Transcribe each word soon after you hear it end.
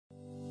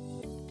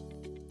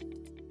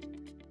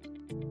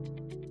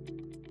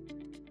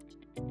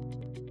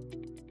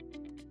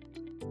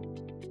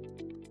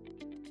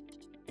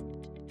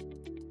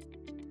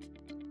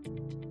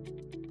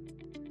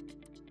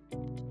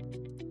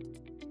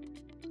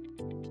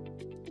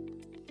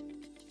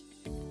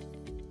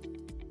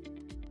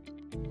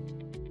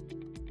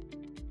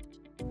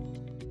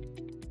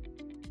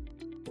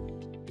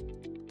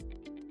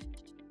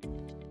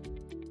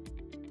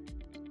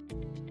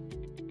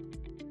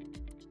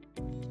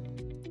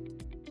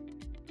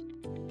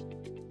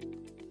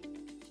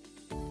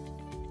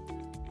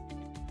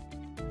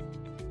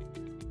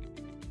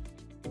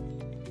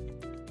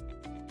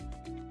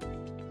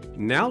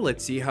Now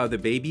let's see how the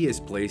baby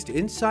is placed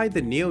inside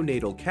the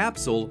neonatal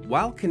capsule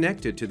while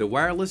connected to the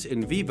wireless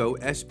InVivo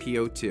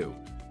SPO2.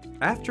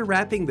 After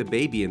wrapping the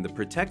baby in the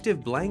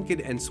protective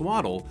blanket and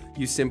swaddle,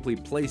 you simply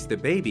place the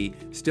baby,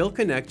 still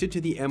connected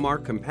to the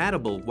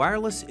MR-compatible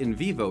wireless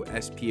InVivo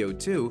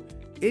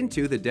SPO2,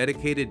 into the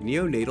dedicated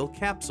neonatal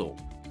capsule.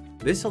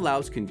 This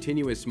allows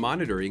continuous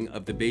monitoring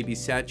of the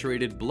baby's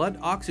saturated blood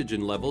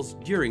oxygen levels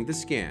during the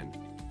scan.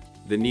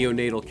 The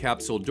neonatal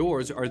capsule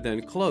doors are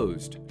then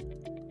closed.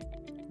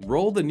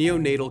 Roll the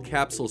neonatal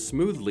capsule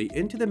smoothly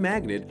into the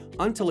magnet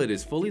until it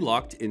is fully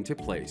locked into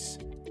place.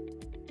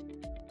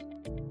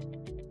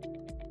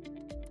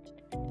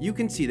 You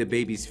can see the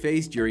baby's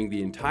face during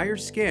the entire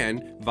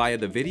scan via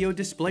the video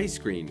display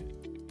screen.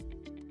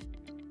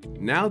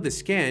 Now the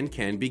scan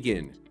can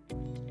begin.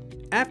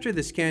 After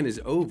the scan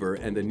is over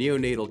and the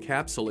neonatal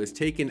capsule is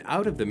taken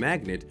out of the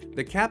magnet,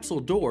 the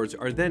capsule doors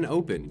are then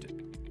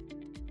opened.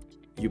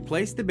 You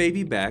place the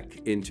baby back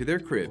into their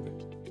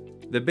crib.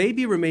 The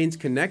baby remains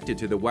connected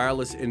to the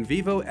wireless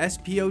InVivo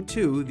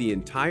SPO2 the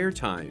entire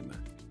time.